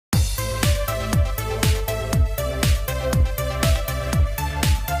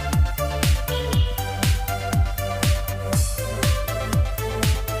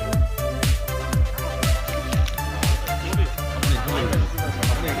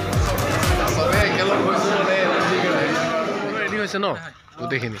হৈছে ন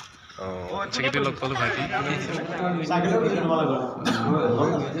গোটেইখিনি চেক্ৰেটাৰী লগ পালোঁ ভাইটি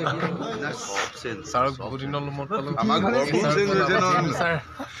ছাৰক বহুত দিনৰ মূৰত পালোঁ sir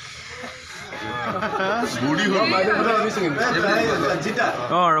good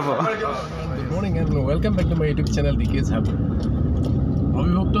morning and welcome back to my YouTube channel DK's Hub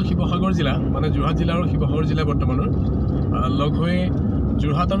অবিভক্ত শিৱসাগৰ জিলা মানে যোৰহাট জিলা আৰু শিৱসাগৰ জিলা বৰ্তমানৰ লগ হৈ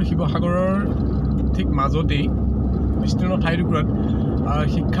যোৰহাট আৰু শিৱসাগৰৰ ঠিক মাজতেই বিস্তীৰ্ণ ঠাইটুকুৰাত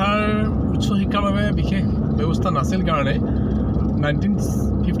উচ্চ শিক্ষাৰ বাবে বিশেষ ব্যৱস্থা নাছিল কাৰণে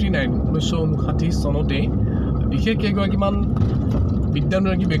 1959 চনতেই বিশেষ কেইগৰাকীমান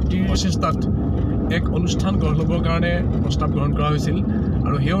বিদ্যানুৰাগী ব্যক্তিৰ প্ৰচেষ্টাত এক অনুষ্ঠান গঢ় ল'বৰ কাৰণে প্ৰস্তাৱ গ্ৰহণ কৰা হৈছিল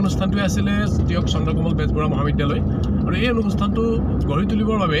আৰু সেই অনুষ্ঠানটোৱে আছিলে TEOK চন্দ্ৰকমল বেজবৰুৱা মহাবিদ্যালয় আৰু এই অনুষ্ঠানটো গঢ়ি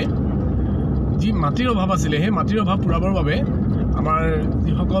তুলিবৰ বাবে যি মাটিৰ অভাৱ আছিলে সেই মাটিৰ অভাৱ পূৰাবৰ বাবে আমাৰ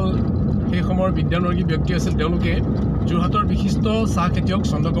যিসকল সেই সময়ৰ বিদ্যানুৰাগী ব্যক্তি আছিল তেওঁলোকে যোৰহাটৰ বিশিষ্ট চাহ খেতিয়ক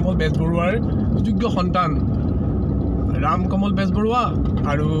চন্দ্ৰকমল বেজবৰুৱাৰ সুযোগ্য সন্তান ৰামকমল বেজবৰুৱা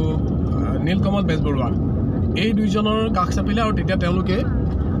আৰু নীলকমল বেজবৰুৱা এই দুইজনৰ কাষ চাপিলে আৰু তেতিয়া তেওঁলোকে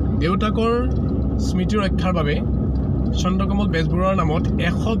দেউতাকৰ স্মৃতি ৰক্ষাৰ বাবে চন্দ্ৰকমল বেজবৰুৱাৰ নামত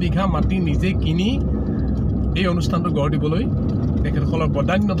 100 বিঘা মাটি নিজে কিনি এই অনুষ্ঠানটো গঢ় দিবলৈ তেখেতসকলৰ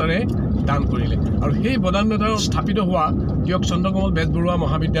বদান্যতাৰে দান কৰিলে আৰু সেই বদান্যতাৰে স্থাপিত হোৱা TEOK চন্দ্ৰকমল বেজবৰুৱা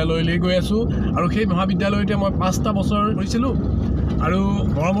মহাবিদ্যালয়লৈ গৈ আছোঁ আৰু সেই মহাবিদ্যালয়তে মই 5টা বছৰ কৰিছিলোঁ আৰু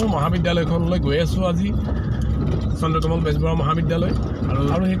মৰমৰ মহাবিদ্যালয়খনলৈ গৈ আছোঁ আজি চন্দ্ৰকমল বেজবৰুৱা মহাবিদ্যালয়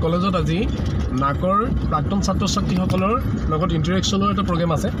আৰু সেই কলেজত আজি NAACৰ প্ৰাক্তন ছাত্ৰ ছাত্ৰীসকলৰ লগত ইণ্টাৰেকশ্যনৰ এটা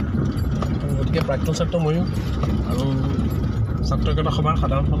প্ৰগ্ৰেম আছে গতিকে প্ৰাক্তন ছাত্ৰ ময়ো আৰু ছাত্ৰকেইটা সভাৰ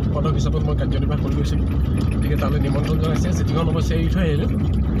সাধাৰণ সম্পাদক হিচাপত মই কাৰ্যনিৰ্বাহ কৰি গৈছিলোঁ গতিকে তালৈ নিমন্ত্ৰণ জনাইছে চিঠিখন অৱশ্যে এৰি থৈ আহিলোঁ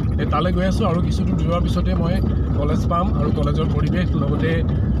এই তালৈ গৈ আছোঁ আৰু কিছু দূৰ যোৱাৰ পিছতে মই কলেজ পাম আৰু কলেজৰ পৰিৱেশ লগতে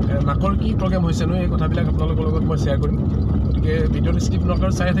NAACৰ কি প্ৰগ্ৰেম হৈছেনো এই কথাবিলাক আপোনালোকৰ লগত মই শ্বেয়াৰ কৰিম গতিকে ভিডিঅ'টো স্কিপ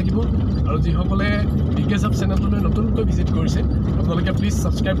নকৰাকৈ চাই থাকিব আৰু যিসকলে DK's Hub চেনেলটোলৈ নতুনকৈ ভিজিট কৰিছে আপোনালোকে প্লিজ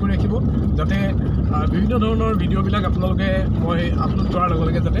ছাবস্ক্ৰাইব কৰি ৰাখিব যাতে বিভিন্ন ধৰণৰ ভিডিঅ'বিলাক আপোনালোকে মই আপলোড কৰাৰ লগে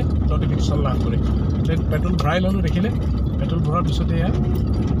লগে যাতে নটিফিকেশ্যন লাভ কৰে পেট্ৰল ভৰাই ল'লোঁ দেখিলে পেট্ৰল ভৰাৰ পিছতে এয়া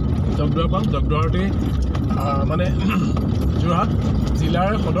জগদুৱাৰ পাম জগদুৱাৰতে মানে যোৰহাট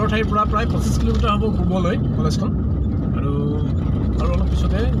জিলাৰ সদৰ ঠাইৰ পৰা প্ৰায় 25 কিলোমিটাৰ হ'ব পূবলৈ কলেজখন আৰু অলপ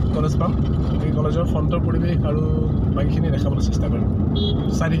পিছতে কলেজ পাম এই কলেজৰ ফ্ৰণ্টৰ পৰিৱেশ আৰু বাকীখিনি দেখাবলৈ চেষ্টা কৰিম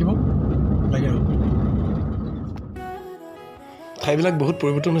চাই থাকিব লাগে আৰু ঠাইবিলাক বহুত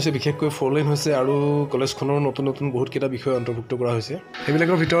পৰিৱৰ্তন হৈছে বিশেষকৈ 4 লেন হৈছে আৰু কলেজখনৰ নতুন বহুতকেইটা বিষয় অন্তৰ্ভুক্ত কৰা হৈছে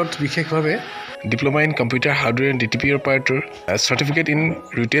সেইবিলাকৰ ভিতৰত বিশেষভাৱে diploma in computer hardware and DTP operator certificate in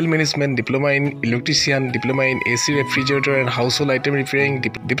retail management diploma in electrician diploma in AC refrigerator and house hold item repairing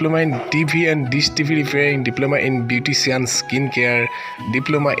diploma in TV and dish TV repairing diploma in beautician skin care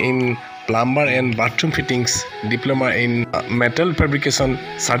diploma in plumber and bathroom fittings diploma in metal fabrication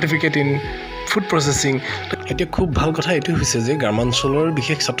certificate in food processing এতিয়া খুব ভাল কথা এইটো হৈছে যে গ্ৰামাঞ্চলৰ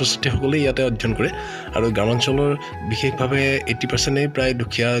বিশেষ ছাত্ৰ ছাত্ৰীসকলে ইয়াতে অধ্যয়ন কৰে আৰু গ্ৰামাঞ্চলৰ বিশেষভাৱে 80%ই প্ৰায়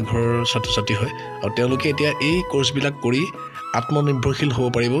দুখীয়া ঘৰৰ ছাত্ৰ ছাত্ৰী হয় আৰু তেওঁলোকে এতিয়া এই কোৰ্চবিলাক কৰি আত্মনিৰ্ভৰশীল হ'ব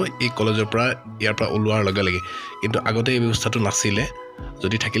পাৰিব এই কলেজৰ পৰা ইয়াৰ পৰা ওলোৱাৰ লগে লগে কিন্তু আগতে এই ব্যৱস্থাটো নাছিলে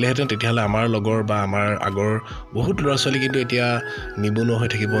যদি থাকিলেহেঁতেন তেতিয়াহ'লে আমাৰ লগৰ বা আমাৰ আগৰ বহুত ল'ৰা ছোৱালী কিন্তু এতিয়া নিবনুৱা হৈ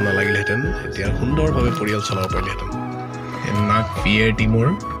থাকিব নালাগিলেহেঁতেন এতিয়া সুন্দৰভাৱে পৰিয়াল চলাব পাৰিলেহেঁতেন NAAC PR টিমৰ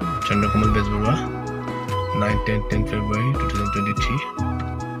চন্দ্ৰকমল বেজবৰুৱা 9-10 ফেব্ৰুৱাৰী 2023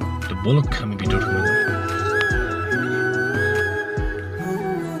 তো বলক আমি ভিতৰত সোমাই যাওঁ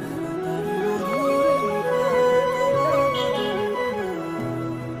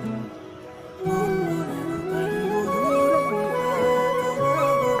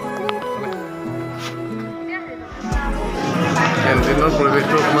কেণ্টিনৰ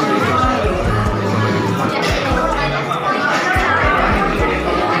পৰিৱেশটো অকণমান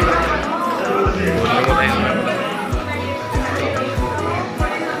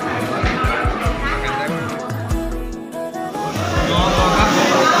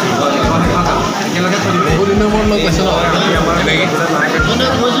বহুত দিনৰ মূৰত লগ পাইছে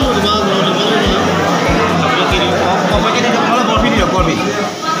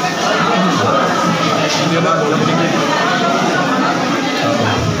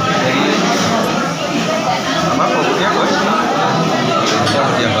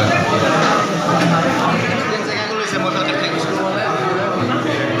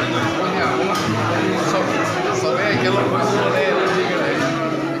চবে একেলগ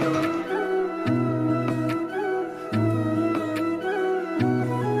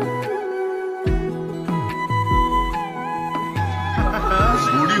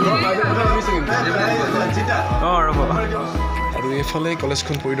Oh, আগফালে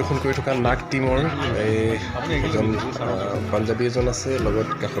কলেজখন পৰিদৰ্শন কৰি থকা নাক টিমৰ এজন পাঞ্জাবী এজন আছে, লগত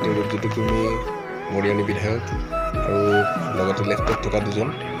কাষতে জ্যোতিকুৰ্মী মৰিয়নী বিধায়ক আৰু লগতে লেফ্টত থকা দুজন।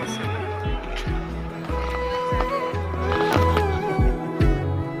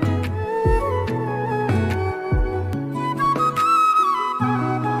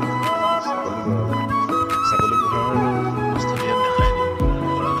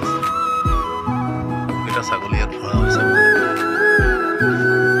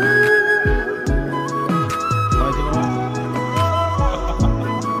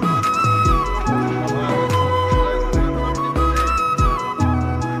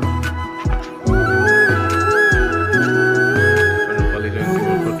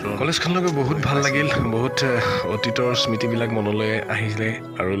 কলেজখনলৈ বহুত ভাল লাগিল, বহুত অতীতৰ স্মৃতিবিলাক মনলৈ আহিলে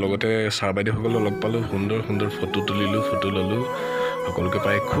আৰু লগতে ছাৰ বাইদেউসকলক লগ পালোঁ, সুন্দৰ সুন্দৰ ফটো তুলিলোঁ, ফটো ল'লোঁ, সকলোকে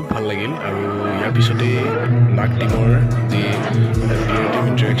পাই খুব ভাল লাগিল। আৰু ইয়াৰ পিছতেই নাক টিমৰ যি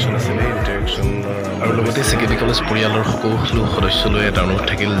ইণ্টাৰেকশ্যন আছিলে, ইণ্টাৰেকশ্যনৰ আৰু লগতে ছেকেণ্ডেৰী কলেজ পৰিয়ালৰ সকলো সদস্যলৈ এটা অনুৰোধ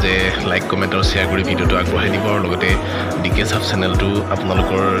থাকিল যে লাইক, কমেণ্ট আৰু শ্বেয়াৰ কৰি ভিডিঅ'টো আগবঢ়াই দিব আৰু লগতে DK চাব চেনেলটো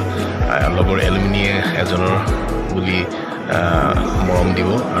আপোনালোকৰ লগৰ এলুমিনিয়ে এজনৰ বুলি মৰম দিব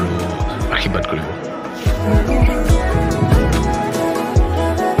আৰু আশীৰ্বাদ কৰিব।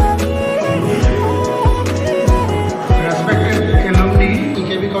 Respected alumni,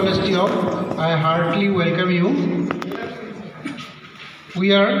 TKB College TEOK, I heartily welcome you. We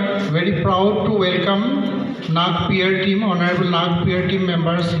are very proud to welcome NAAC peer team, honorable NAAC peer team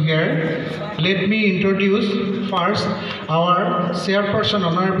members here. Let me introduce first our chairperson,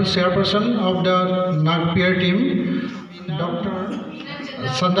 honorable chairperson of the NAAC peer team, Dr.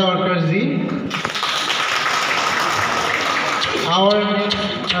 Sandavarkarji. Our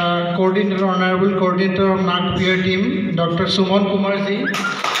coordinator, honorable coordinator of NAAC peer team, Dr. Suman Kumarji.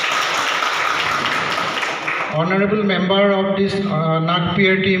 Honorable member of this NAAC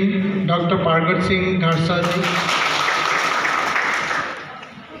peer team, Dr. Pargat Singh Gharsaji.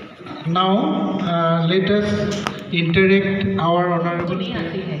 Now let us interact our honorable.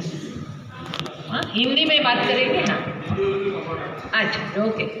 Hindi में बात करेंगे। हाँ, अच्छा,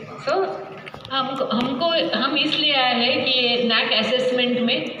 okay. सो हम इसलिए आए हैं कि NAAC असेसमेंट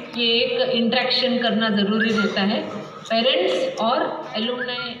में ये एक इंटरेक्शन करना ज़रूरी रहता है। पेरेंट्स और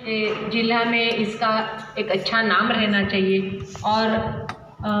एलुमनाई जिला में इसका एक अच्छा नाम रहना चाहिए। और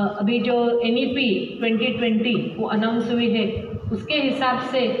अभी जो NEP 2020 वो अनाउंस हुई है, उसके हिसाब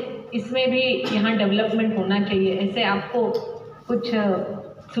से इसमें भी यहाँ डेवलपमेंट होना चाहिए। ऐसे आपको कुछ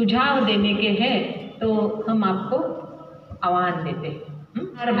सुझाव देने के हैं तो हम आपको आह्वान देते हैं।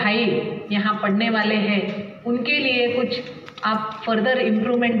 और भाई यहाँ पढ़ने वाले हैं, उनके लिए कुछ आप फर्दर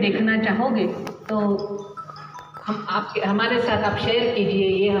इम्प्रूवमेंट देखना चाहोगे तो हमारे साथ आप शेयर कीजिए,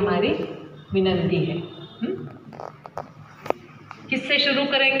 ये हमारी विनंती है। किससे शुरू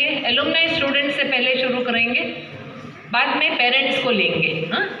करेंगे? एलुमनाई स्टूडेंट से पहले शुरू करेंगे, बाद में पेरेंट्स को लेंगे।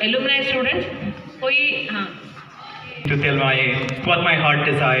 हाँ, एलुमनाई स्टूडेंट्स कोई। हाँ, to tell what my heart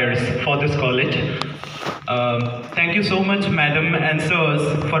desires for this college. Thank you so much, madam and sirs,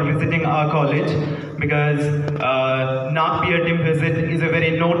 for visiting our college, because NAAC peer team visit is a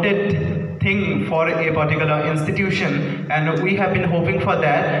very noted thing for a particular institution, and we have been hoping for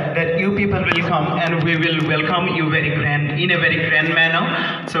that you people will come and we will welcome you in a very grand manner.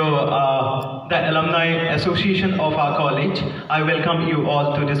 So the alumni association of our college, I welcome you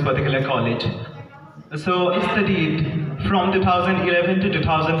all to this particular college. So I studied from 2011 to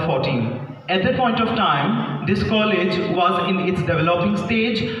 2014. At that point of time, this college was in its developing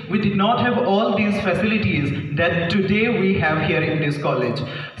stage. We did not have all these facilities that today we have here in this college.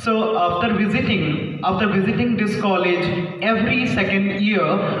 So after visiting this college every second year,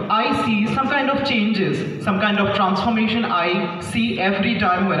 I see some kind of changes, some kind of transformation I see every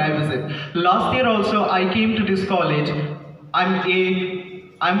time when I visit. Last year also I came to this college.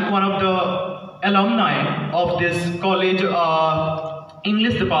 I'm one of the alumni of this college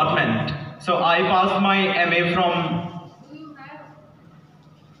English department. So I passed my MA from.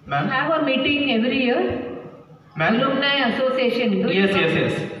 Ma'am? You have a meeting every year? Ma'am? Alumni association.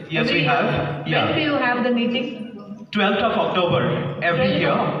 Yes, we have. Yeah. When do you have the meeting? 12th of October every 12th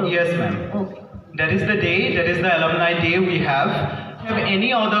year. of October. Yes, ma'am. Okay. That is the day, that is the alumni day we have. Have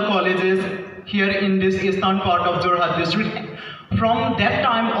any other colleges here in this eastern part of Jorhat district? From that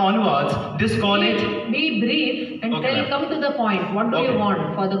time onwards, this college. Be brief and come to the point. What do you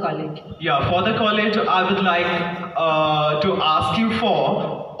want for the college? Yeah, for the college, I would like to ask you for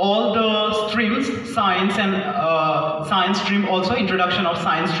all the streams, science and science stream, also introduction of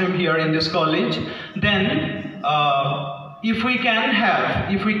science stream here in this college. Then if we can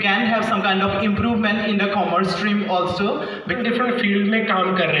have some kind of improvement in the commerce stream also. Different field में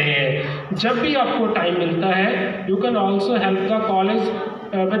काम कर रहे हैं. जब भी आपको time मिलता है, you can also help the college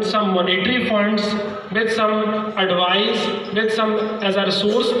with some monetary funds, with some advice, with some as a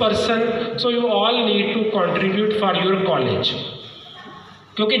resource person. So you all need to contribute for your college.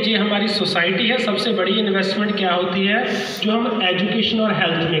 क्योंकि ये हमारी सोसाइटी है. सबसे बड़ी इन्वेस्टमेंट क्या होती है जो हम एजुकेशन और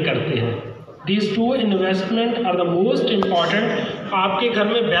हेल्थ में करते हैं. These two investment are the most important. आपके घर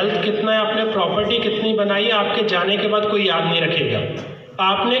में वेल्थ कितना है, आपने प्रॉपर्टी कितनी बनाई है, आपके जाने के बाद कोई याद नहीं रखेगा.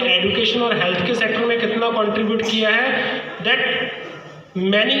 आपने एजुकेशन और हेल्थ के सेक्टर में कितना कंट्रीब्यूट किया है, दैट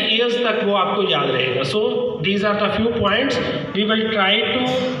मैनी ईयर्स तक वो आपको याद रहेगा. So these are the few points we will try to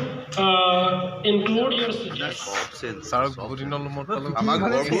include your suggestions. Sir, बहुत दिनों मत पालो.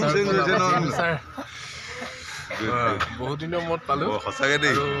 बहुत दिनों मत पालो. সঁচাকে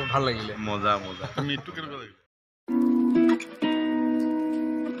দেই ভাল লাগিলে. মজা তুমি ইটো কেনেকুৱা লাগিব?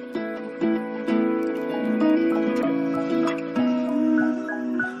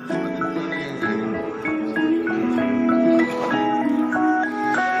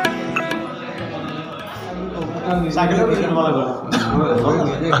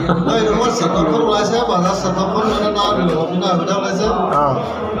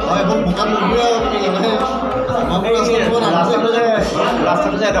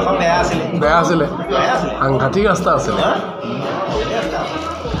 বেয়া আছিলে সাংঘাতিক ৰাস্তা আছিলে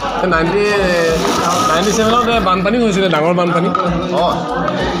 97ত বানপানী হৈছিলে ডাঙৰ বানপানী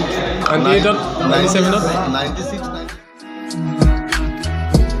 98ত 97ত 96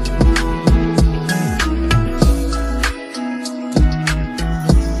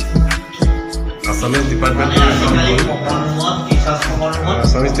 Assamese Department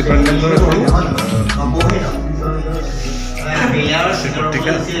Assamese Department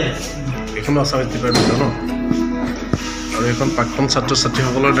এখন Assamese Department ন আৰু এখন প্ৰাক্তন ছাত্ৰ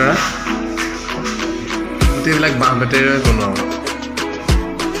ছাত্ৰীসকলৰ দ্বাৰা গোটেইবিলাক বাঁহ বেতেৰে বনোৱা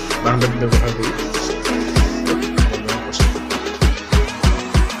বাঁহ বেত ব্যৱহাৰ কৰি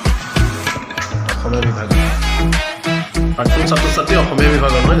অসমীয়া বিভাগ প্ৰাক্তন ছাত্ৰ ছাত্ৰী অসমীয়া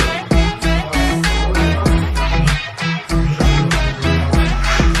বিভাগৰ নহয়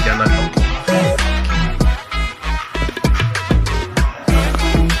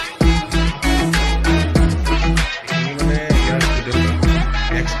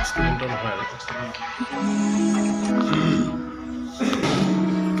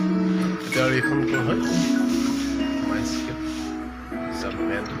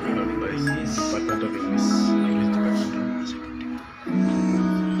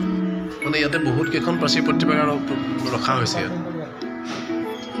ইয়াতে বহুত কেইখন প্ৰাচীৰ পত্ৰিকা ৰখা হৈছে ইয়াত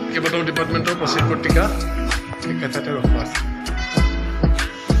কেইবাটাও ডিপাৰ্টমেণ্টৰ প্ৰাচীৰ পত্ৰিকা একেঠাইতে ৰখা আছে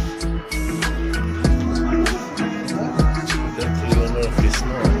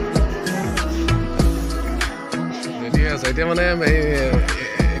এতিয়া মানে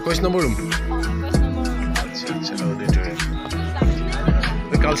 21 নম্বৰ ৰুম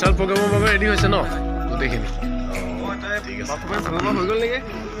কালচাৰেল প্ৰগ্ৰামৰ বাবে ৰেডি হৈছে ন গোটেইখিনি ঠিক আছে হৈ গ'ল নেকি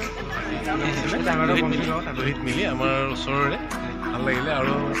ৰোহিত মিলি আমাৰ ওচৰৰে ভাল লাগিলে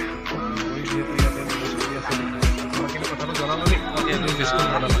আৰু কথাটো জনালো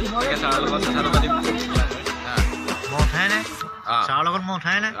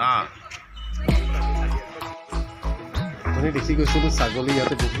দেখি গৈছিলো ছাগলী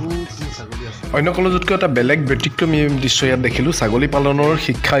ইয়াতে বহুত ছাগলী আছে অন্য কলেজতকৈ এটা বেলেগ ব্যতিক্ৰমী দৃশ্য ইয়াত দেখিলোঁ ছাগলী পালনৰ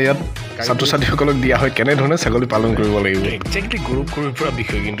শিক্ষা ইয়াত ছাত্ৰ ছাত্ৰীসকলক দিয়া হয় কেনেধৰণে ছাগলী পালন কৰিব লাগিব একজেক্টলি গৌৰৱ কৰিব পৰা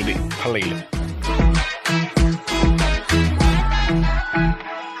বিষয় কিন্তু দেই ভাল লাগিলে